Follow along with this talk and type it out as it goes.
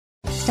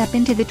step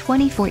into the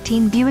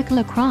 2014 Buick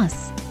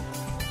LaCrosse.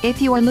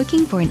 If you are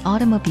looking for an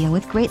automobile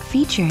with great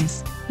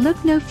features,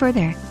 look no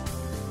further.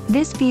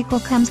 This vehicle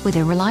comes with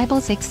a reliable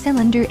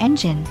 6-cylinder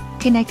engine,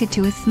 connected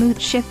to a smooth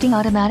shifting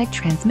automatic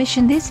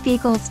transmission. This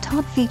vehicle's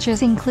top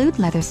features include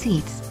leather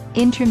seats,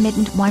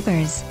 intermittent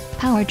wipers,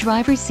 power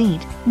driver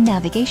seat,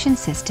 navigation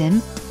system,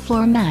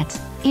 floor mats,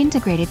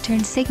 integrated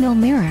turn signal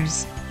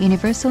mirrors,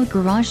 universal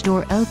garage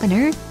door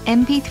opener,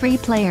 MP3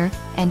 player,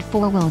 and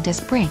 4-wheel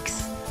disc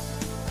brakes.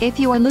 If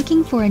you are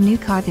looking for a new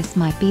car, this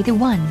might be the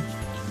one.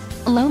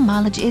 Low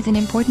mileage is an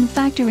important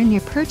factor in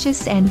your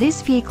purchase, and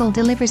this vehicle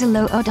delivers a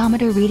low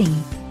odometer reading.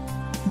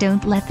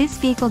 Don't let this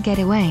vehicle get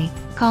away.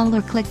 Call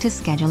or click to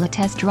schedule a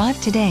test drive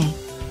today.